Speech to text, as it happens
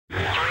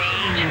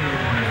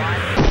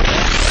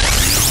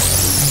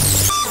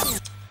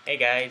Hey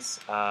guys,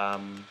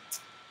 I'm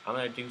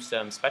gonna do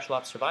some Special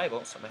Ops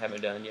Survival, something I haven't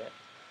done yet.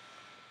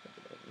 I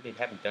really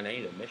haven't done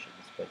any of the missions,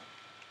 but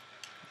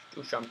let's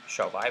do some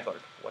survival.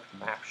 What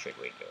map should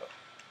we go?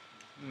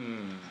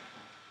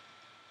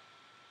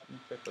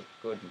 Pick a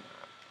good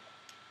map.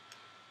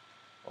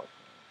 What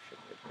map should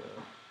we go?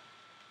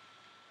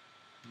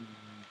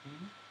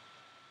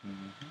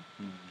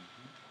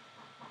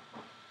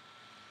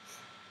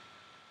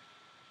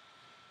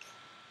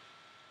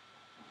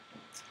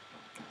 Let's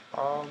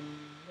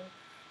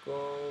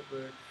go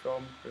with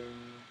something.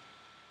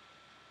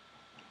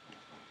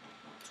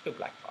 Let's do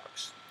Black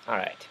Box.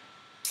 Alright.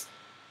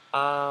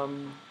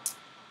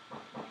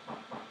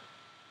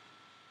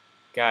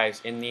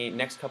 Guys, in the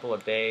next couple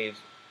of days,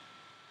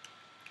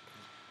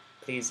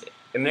 please,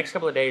 in the next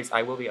couple of days,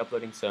 I will be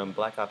uploading some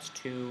Black Ops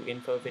 2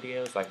 info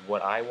videos, like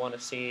what I want to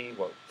see,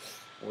 what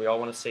we all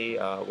want to see,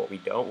 what we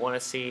don't want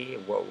to see,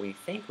 what we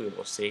think we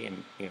will see,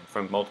 and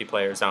from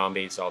multiplayer,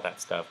 zombies, all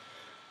that stuff.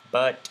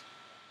 But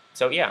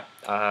so yeah,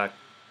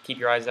 keep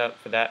your eyes out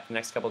for that for the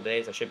next couple of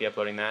days. I should be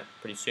uploading that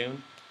pretty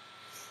soon.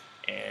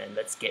 And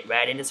let's get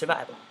right into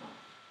survival.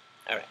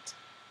 All right.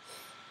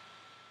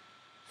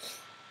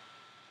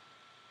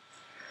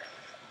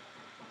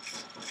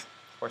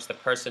 Of course, the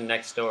person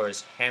next door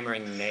is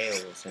hammering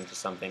nails into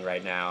something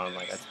right now. I'm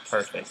like, that's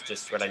perfect,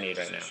 just what I need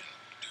right now.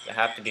 It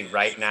have to be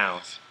right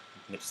now.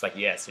 And it's like,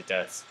 yes, it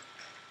does.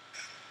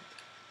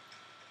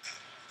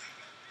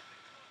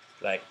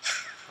 Like,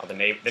 all the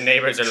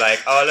neighbors are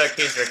like, oh look,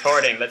 he's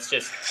recording. Let's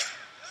just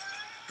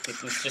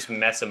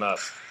mess him up.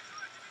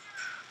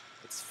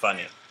 It's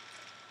funny.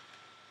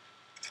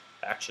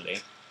 Actually,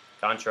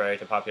 contrary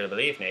to popular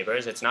belief,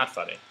 neighbors, it's not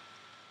funny.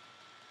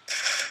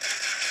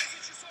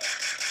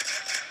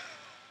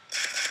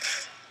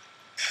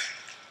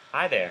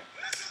 Hi there.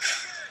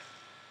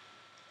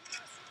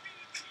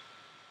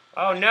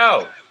 Oh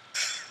no!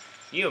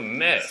 You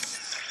missed.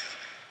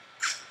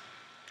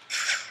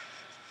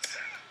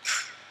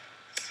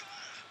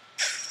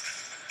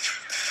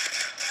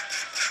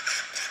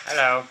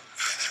 Hello.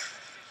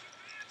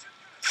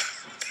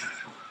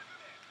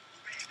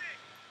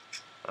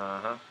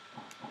 Uh-huh.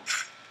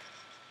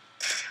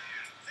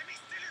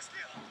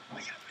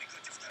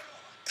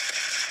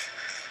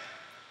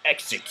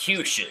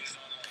 Execution.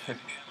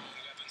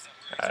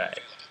 Alright.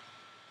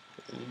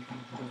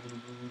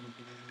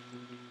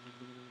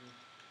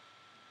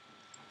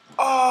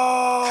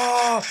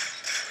 Oh!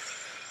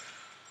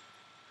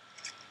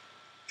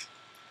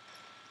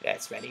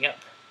 That's ready up.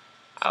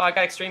 Oh, I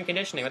got extreme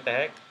conditioning. What the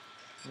heck?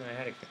 No,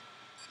 I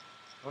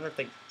wonder if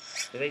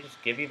do they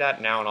just give you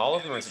that now on all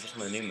of them, or is it just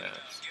on the new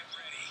maps?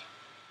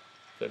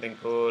 Swimming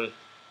pool.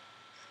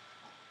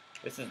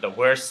 This is the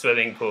worst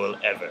swimming pool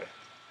ever.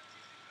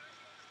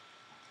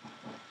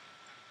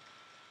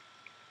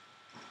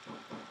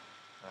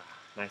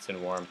 Nice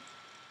and warm.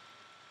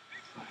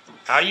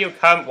 How do you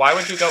come? Why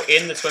would you go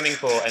in the swimming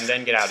pool and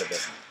then get out of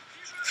it?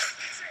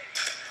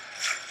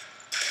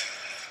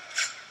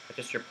 Is that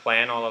just your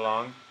plan all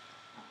along?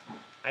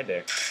 Hi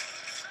there.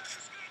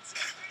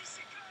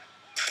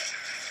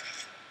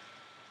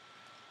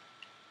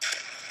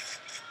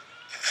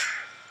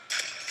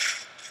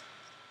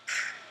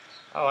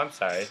 Oh, I'm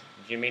sorry.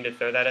 Did you mean to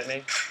throw that at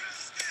me?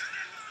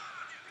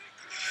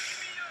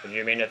 Did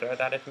you mean to throw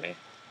that at me?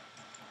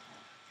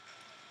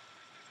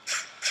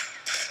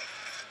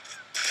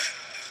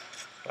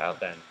 Well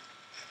then.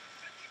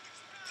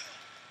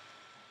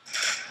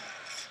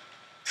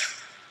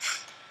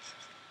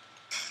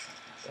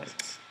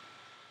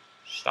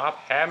 Stop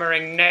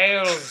hammering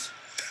nails!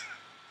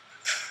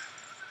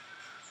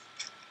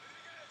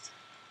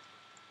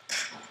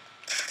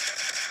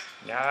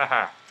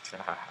 Nah.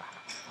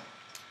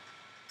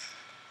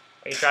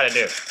 What are you trying to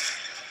do?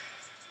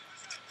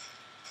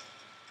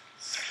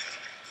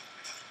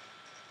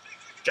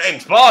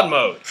 James Bond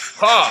mode!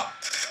 Ha!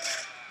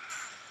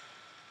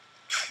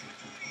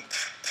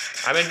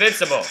 I'm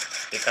invincible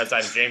because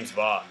I'm James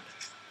Bond.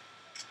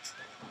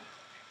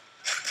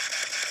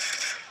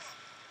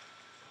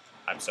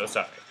 I'm so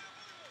sorry.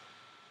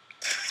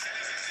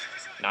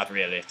 Not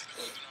really.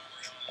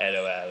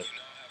 LOL.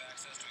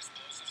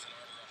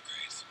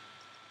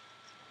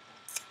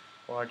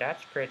 Oh,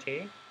 that's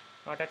pretty.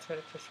 Oh, that's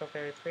just so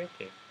very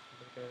pretty.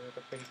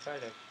 The pretty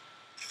colors.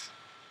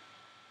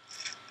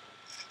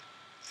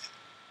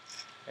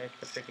 There's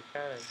the pretty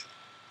colors.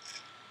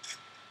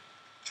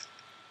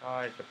 Oh,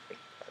 it's a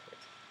pretty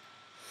colors.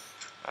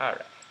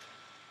 Alright.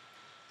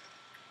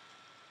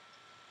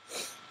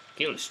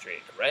 Kill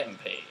streak,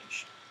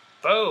 rampage.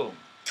 Boom!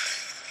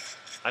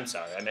 I'm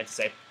sorry, I meant to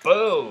say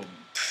boom!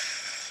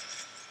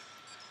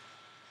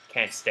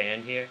 Can't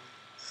stand here.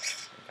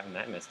 I've gotten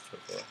that message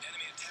before.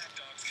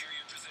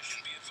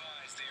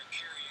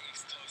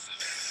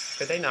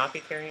 Could they not be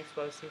carrying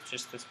explosives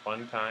just this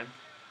one time?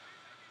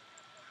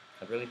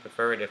 I'd really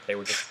prefer it if they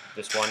were just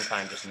this one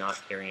time just not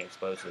carrying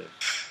explosives.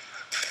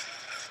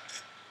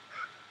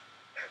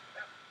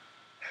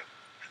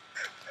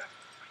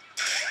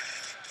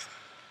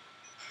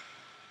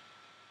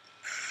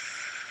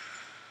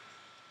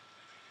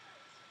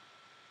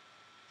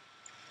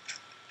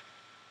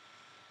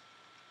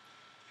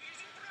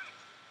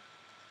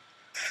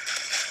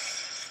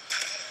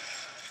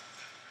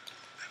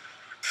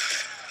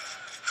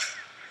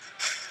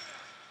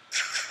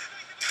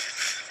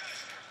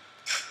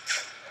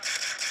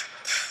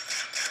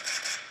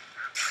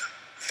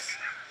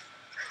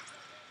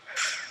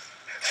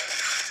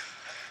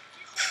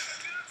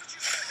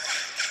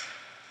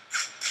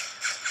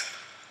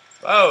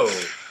 Whoa!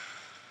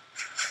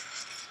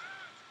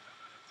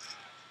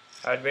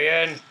 How'd we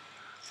in?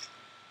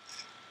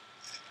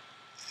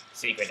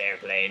 Secret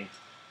airplane.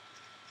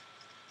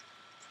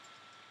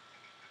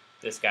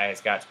 This guy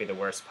has got to be the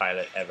worst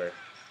pilot ever.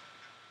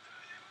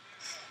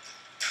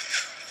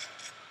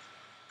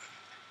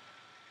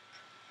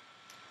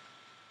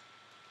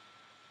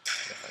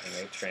 The fucking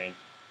rape train.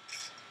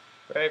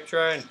 Rape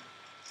train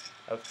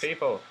of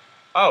people.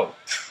 Oh!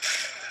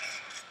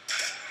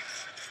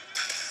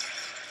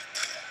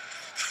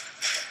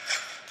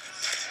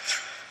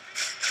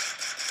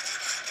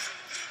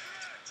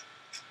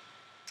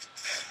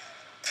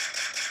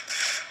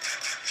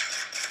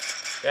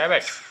 Damn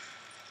it!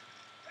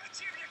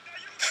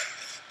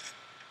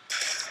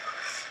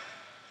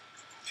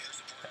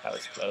 That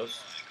was close.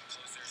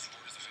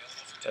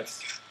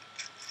 Let's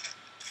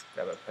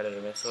grab a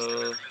predator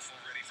missile.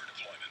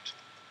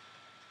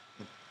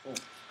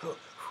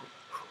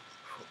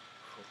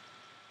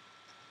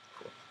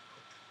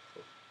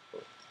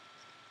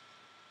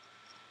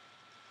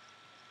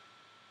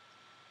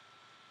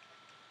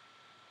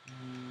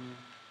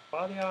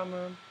 Body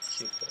armor,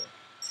 super. Let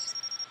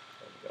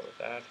me go with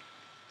that.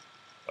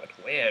 But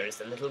where is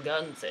the little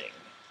gun thing?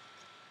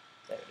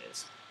 There it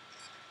is.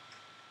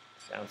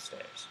 It's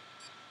downstairs.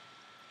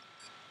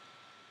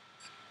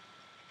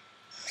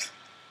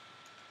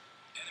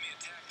 Enemy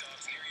attack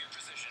dogs near your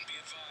position. Be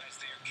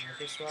advised, they are carrying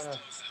I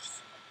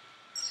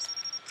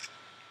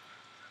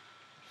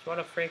just want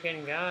a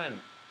freaking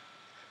gun.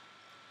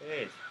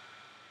 Jeez.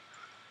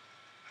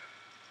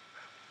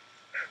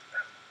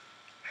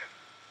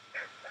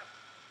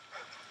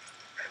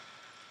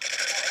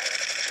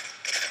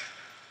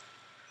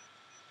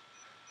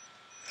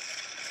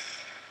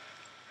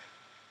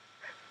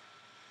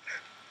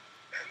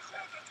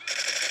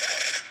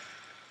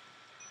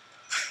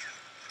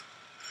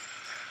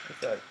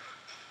 What's that?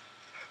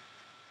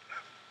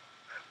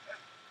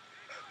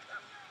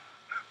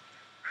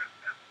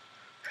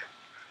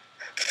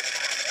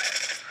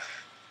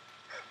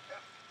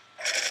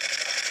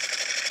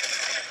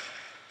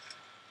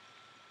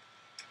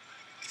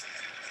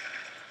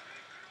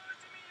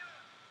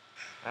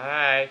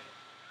 Alright.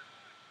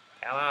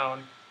 Come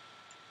on.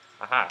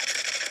 Aha.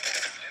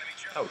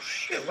 Oh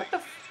shit, what the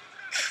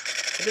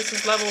f— this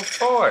is level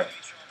 4.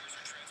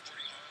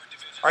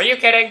 Are you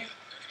kidding?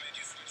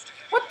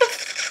 What the f—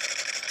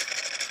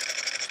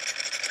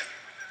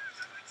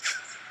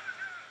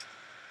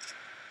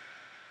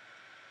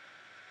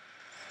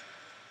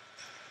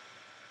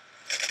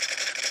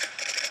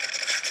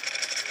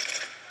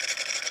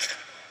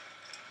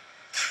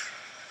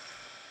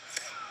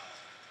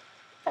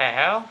 the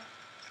hell?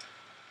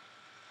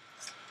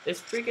 It's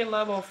freaking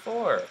level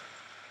 4.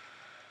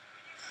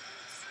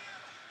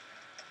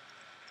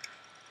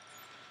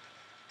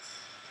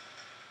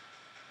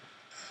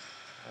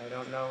 I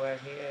don't know where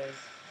he is.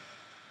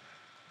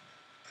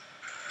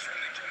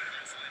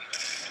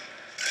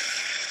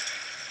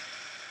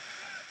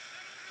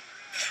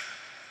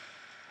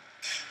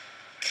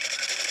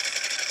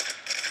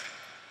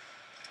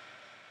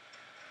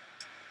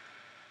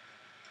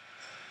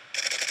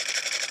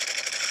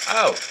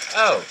 Oh,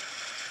 oh,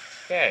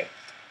 okay.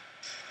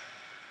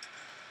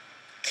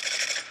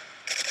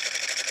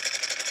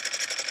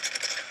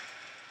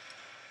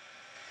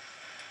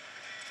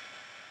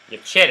 You're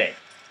kidding.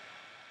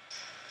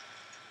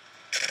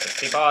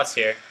 Let's be boss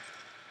here.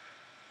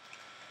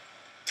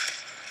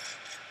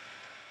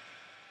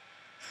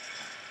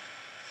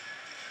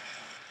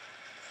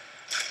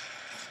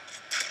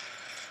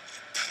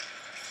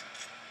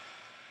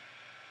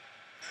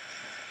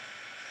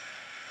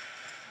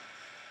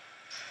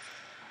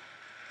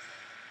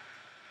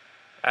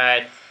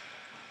 Alright.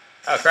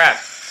 Oh crap.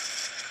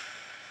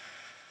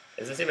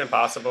 Is this even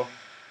possible?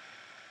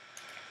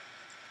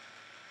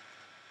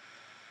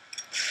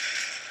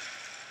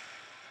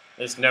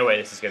 There's no way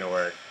this is gonna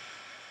work.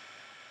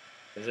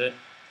 Is it?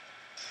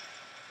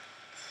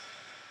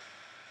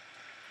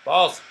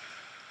 Balls!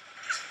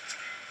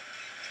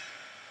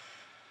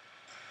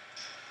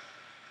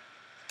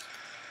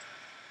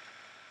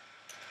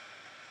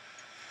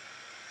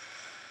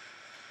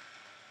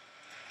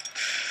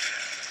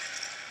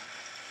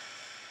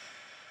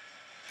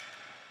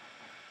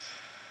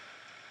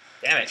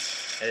 Damn it!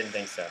 I didn't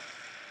think so.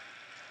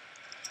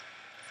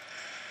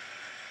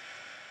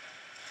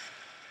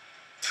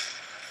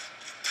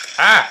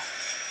 Ah!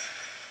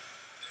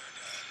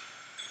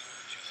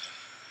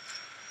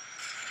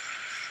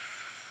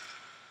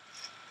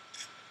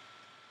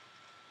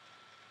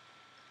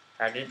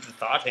 I did the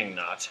thoughting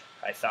not.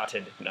 I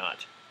thoughted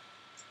not.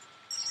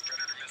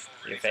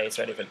 Your face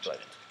ready for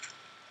deployment.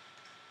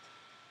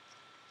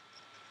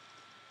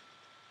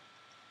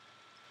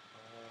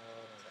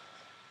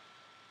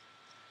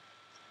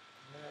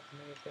 Let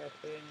me get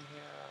in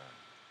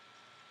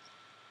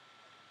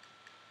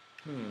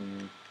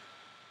here.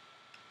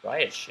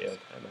 Riot shield,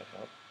 that might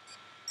help.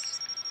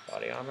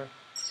 Body armor.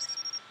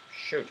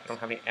 Shoot, I don't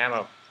have any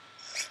ammo.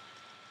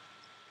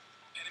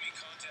 Enemy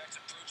contacts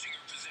approaching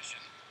your position.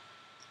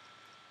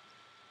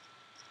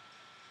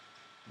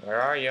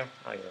 Where are you?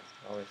 Oh, you're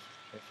always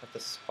They just have to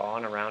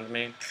spawn around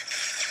me.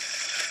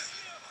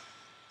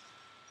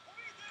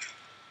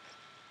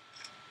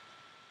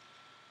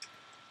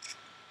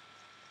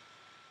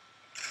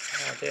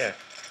 Oh dear.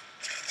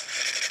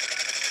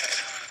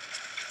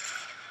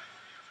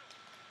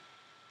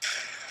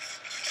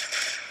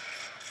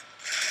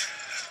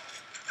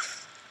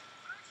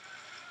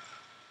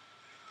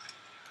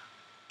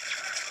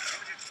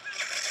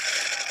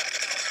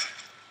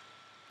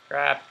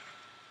 Crap.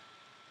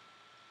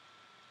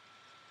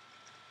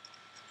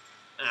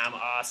 I'm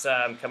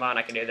awesome. Come on,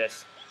 I can do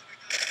this.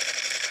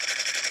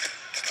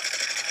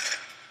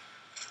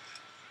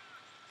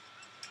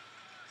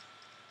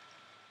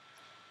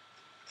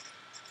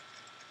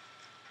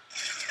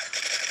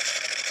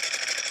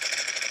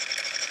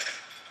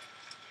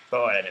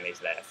 Four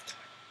enemies left.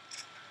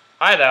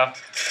 High-low.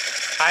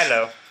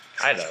 High-low.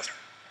 High-low.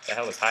 The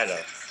hell is high-low?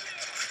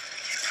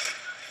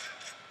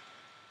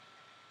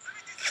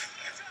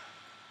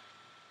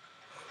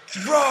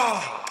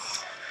 Raw!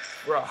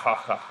 Raw!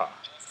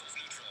 Hostiles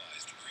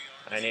neutralized.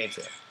 Rearm. I need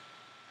to.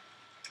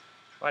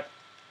 What?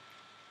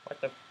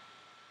 What the?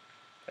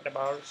 What the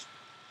balls?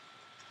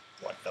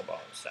 What the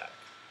ball sack?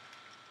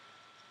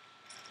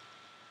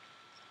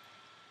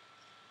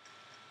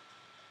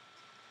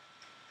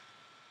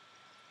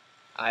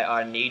 I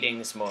are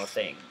needing small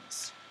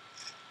things.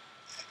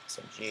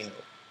 Some Geno.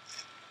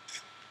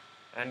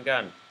 And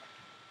gun.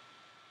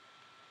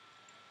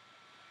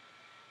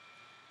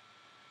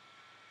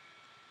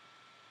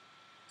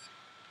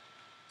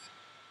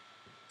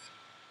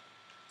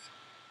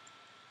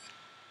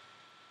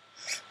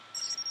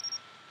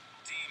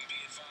 Team, be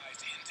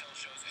advised. Intel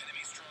shows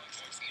enemy strong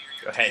points near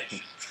Go your ahead.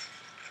 position.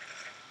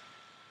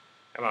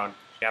 Come on.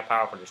 See how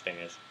powerful this thing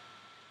is.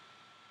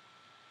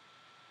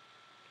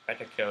 I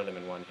could kill them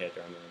in one hit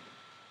or I'm gonna...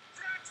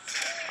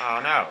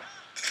 Oh no!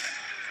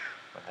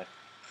 Well,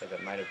 because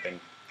it might have been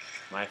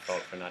my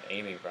fault for not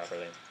aiming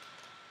properly.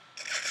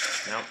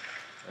 Nope.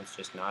 That's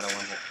just not a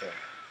one-hit kill.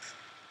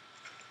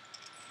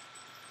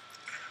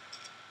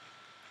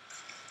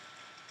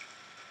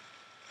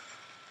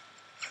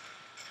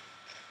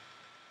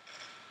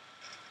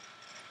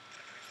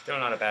 Still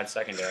not a bad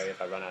secondary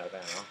if I run out of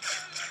ammo.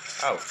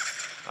 Oh.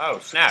 Oh,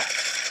 snap.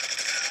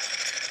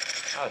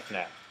 Oh,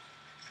 snap.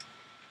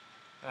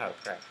 Oh,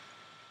 crap.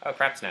 Oh,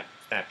 crap, snap.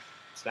 Snap.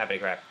 Snappity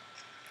crap.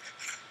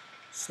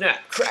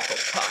 Snap, crackle,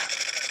 pop.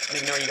 I don't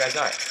even know where you guys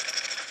are.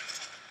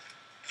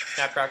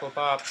 Snap, crackle,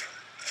 pop.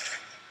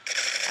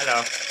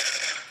 Hello.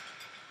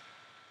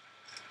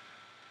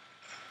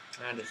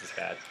 Ah, this is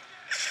bad.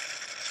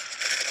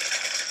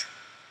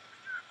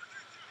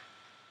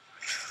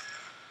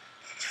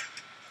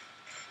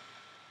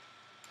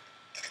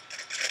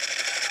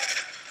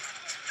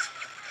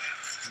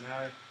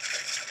 No.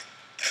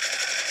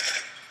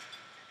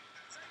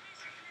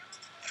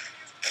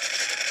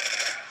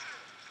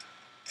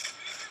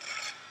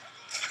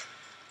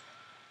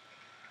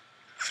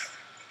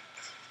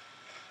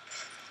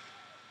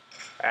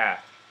 Ah.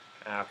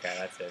 Okay,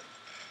 that's it.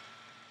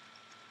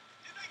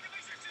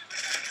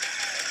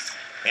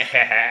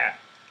 Yeah.